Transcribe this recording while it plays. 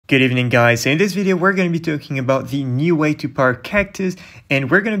Good evening guys, so in this video we're going to be talking about the new way to power cactus, and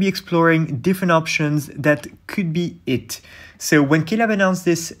we're going to be exploring different options that could be it. So when Caleb announced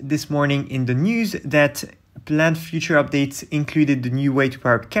this morning in the news that planned future updates included the new way to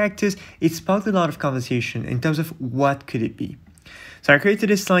power up cactus, it sparked a lot of conversation in terms of what could it be. So I created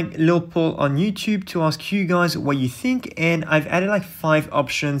this little poll on YouTube to ask you guys what you think, and I've added 5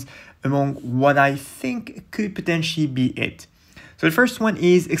 options among what I think could potentially be it. So the first one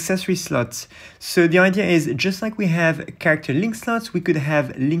is accessory slots. So the idea is just like we have character link slots, we could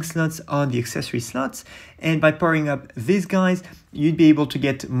have link slots on the accessory slots. And by powering up these guys, you'd be able to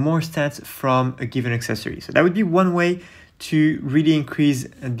get more stats from a given accessory. So that would be one way to really increase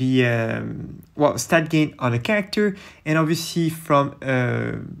the stat gain on a character. And obviously from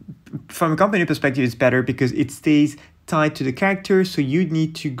a company perspective, it's better because it stays tied to the character. So you'd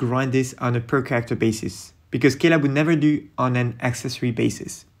need to grind this on a per character basis, because Caleb would never do on an accessory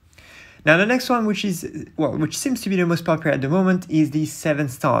basis. Now the next one, which seems to be the most popular at the moment, is the 7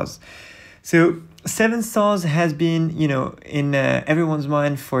 stars. So 7 stars has been, in everyone's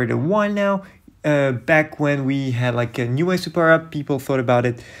mind for a while now. Back when we had a new way to power up, people thought about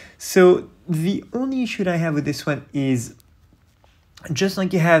it. So the only issue that I have with this one is, just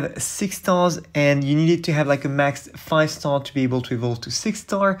like you have 6 stars and you needed to have a max 5 star to be able to evolve to 6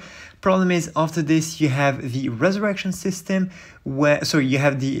 star. Problem is, after this you have the resurrection system where, you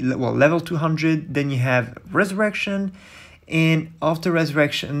have the level 200, then you have resurrection, and after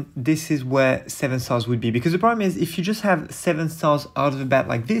resurrection this is where 7 stars would be. Because the problem is, if you just have 7 stars out of the bat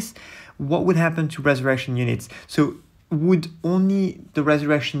like this, what would happen to resurrection units? So would only the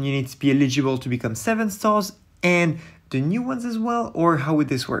resurrection units be eligible to become 7 stars and the new ones as well, or how would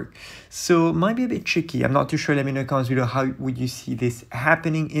this work? So it might be a bit tricky. I'm not too sure. Let me know in the comments below how would you see this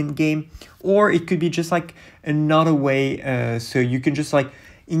happening in game, or it could be just another way. So you can just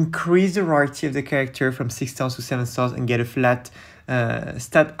increase the rarity of the character from 6 stars to 7 stars and get a flat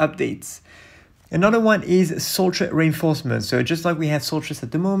stat updates. Another one is soul trait reinforcement. So just like we have soul traits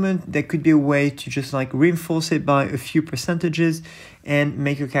at the moment, there could be a way to just reinforce it by a few percentages and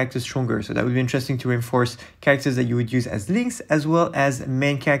make your character stronger. So that would be interesting to reinforce characters that you would use as links, as well as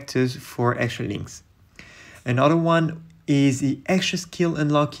main characters for extra links. Another one is the extra skill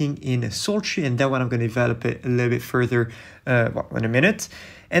unlocking in soul tree, and that one I'm going to develop it a little bit further in a minute.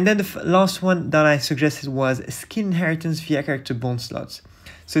 And then the last one that I suggested was skill inheritance via character bond slots.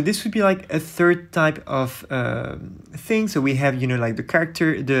 So this would be a third type of thing. So we have, the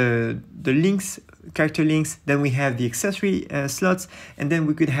character, the links, character links, then we have the accessory slots, and then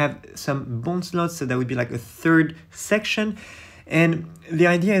we could have some bond slots. So that would be a third section. And the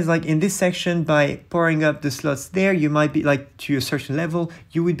idea is in this section, by powering up the slots there, you might be to a certain level,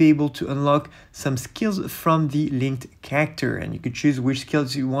 you would be able to unlock some skills from the linked character, and you could choose which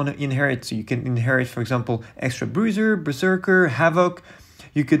skills you want to inherit. So you can inherit, for example, extra bruiser, berserker, havoc.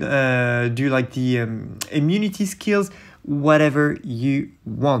 You could do the immunity skills, whatever you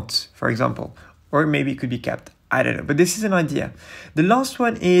want, for example. Or maybe it could be capped. I don't know, but this is an idea. The last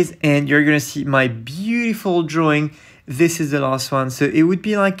one is, and you're going to see my beautiful drawing. This is the last one. So it would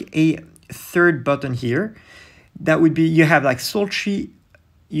be a third button here. That would be, you have soul tree,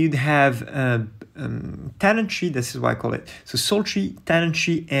 you'd have talent tree. This is what I call it. So soul tree, talent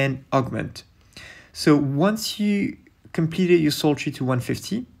tree, and augment. So once you completed your soul tree to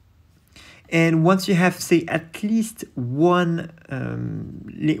 150, and once you have, say, at least one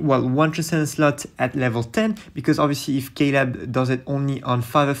transcendent slot at level 10, because obviously if Caleb does it only on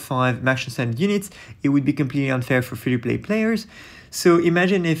 5 of 5 max transcendent units, it would be completely unfair for free-to-play players. So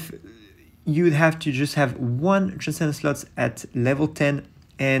imagine if you would have to just have 1 transcendent slots at level 10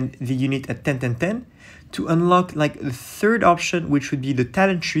 and the unit at 10, 10, 10, to unlock the third option, which would be the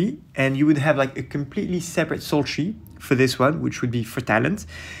talent tree, and you would have a completely separate soul tree for this one, which would be for talent,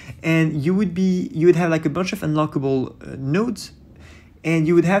 and you would have a bunch of unlockable nodes, and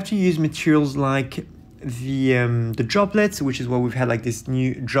you would have to use materials like the droplets, which is what we've had this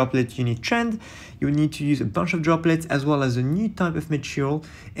new droplet unit trend. You would need to use a bunch of droplets as well as a new type of material,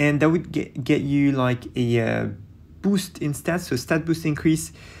 and that would get you a boost in stats, so stat boost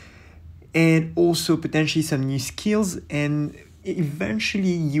increase, and also potentially some new skills, and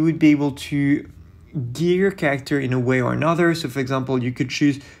eventually you would be able to gear your character in a way or another. So for example, you could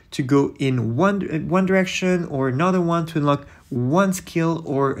choose to go in one direction or another one to unlock one skill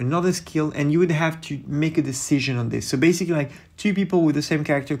or another skill, and you would have to make a decision on this. So basically 2 people with the same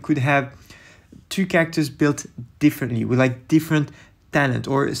character could have 2 characters built differently with different talent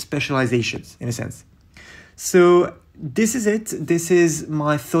or specializations in a sense. So this is it. This is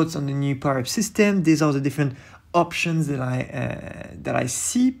my thoughts on the new power-up system. These are the different options that I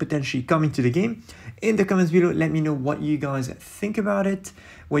see potentially coming to the game. In the comments below, let me know what you guys think about it,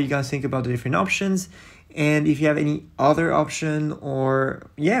 what you guys think about the different options, and if you have any other option, or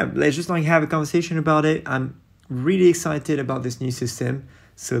yeah, let's just like have a conversation about it. I'm really excited about this new system,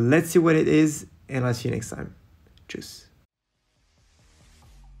 so let's see what it is, and I'll see you next time. Tschüss.